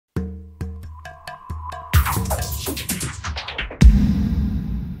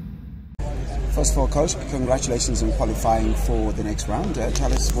First of all, Coach, congratulations on qualifying for the next round.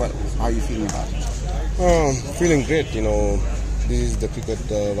 Tell us how you're feeling about it. Feeling great. This is the cricket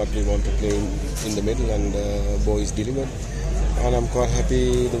what we want to play in the middle, and boys delivered. And I'm quite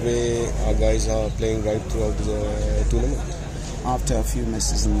happy the way our guys are playing right throughout the tournament. After a few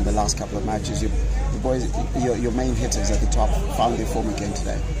misses in the last couple of matches, the boys, your main hitters at the top, found their form again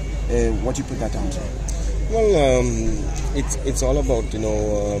today. What do you put that down to? Well, it's all about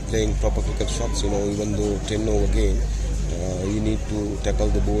playing proper cricket shots. Even though 10 over game, you need to tackle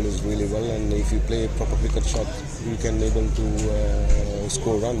the bowlers really well, and if you play proper cricket shots, you can able to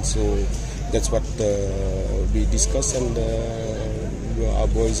score runs. So that's what we discuss, and our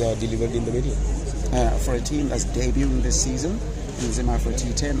boys are delivered in the middle. For a team that's debuting this season in Zim Afro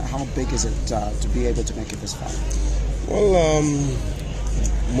T10, how big is it to be able to make it this far? Well,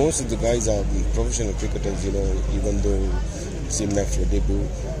 most of the guys are professional cricketers, even though Zim Afro debut,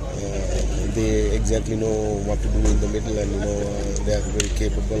 they exactly know what to do in the middle, and they are very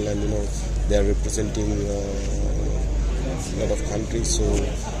capable, and they are representing a lot of countries. So,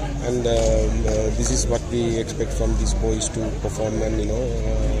 and this is what we expect from these boys to perform, and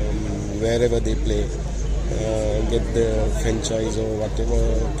wherever they play, get the franchise or whatever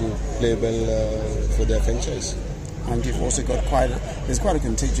to play well for their franchise. And you've also got there's quite a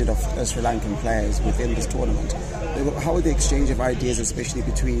contingent of Sri Lankan players within this tournament. How are the exchange of ideas, especially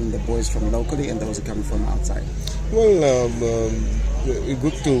between the boys from locally and those who are coming from outside? Well,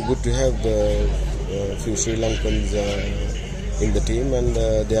 good to have a few Sri Lankans in the team, and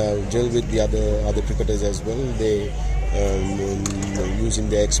they are gel with the other cricketers as well. They using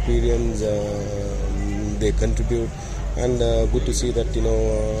their experience, they contribute, and good to see that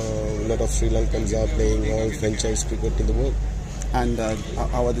a lot of Sri Lankans are playing all franchise cricket in the world. And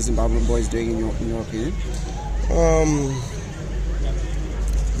how are the Zimbabwean boys doing in your opinion?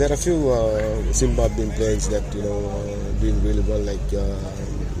 There are a few Zimbabwean players that doing really well, like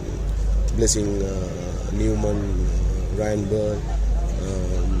Blessing Newman, Ryan Bird.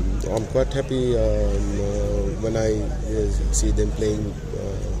 I'm quite happy when I see them playing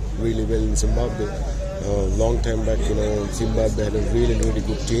really well in Zimbabwe. Long time back, Zimbabwe had a really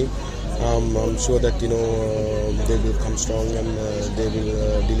good team. I'm sure that they will come strong, and they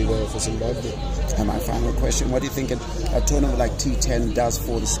will deliver for Zimbabwe. And my final question: what do you think a tournament like T10 does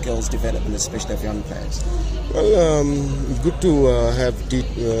for the skills development, especially of young players? Well, good to have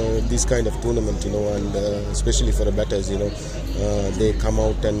this kind of tournament, and especially for the batters. They come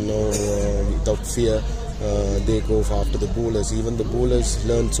out and without fear. They go after the bowlers. Even the bowlers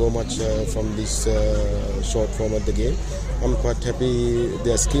learn so much from this short form of the game. I'm quite happy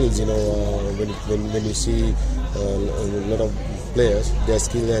their skills. When you see a lot of players, their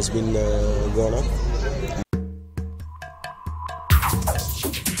skill has been gone up.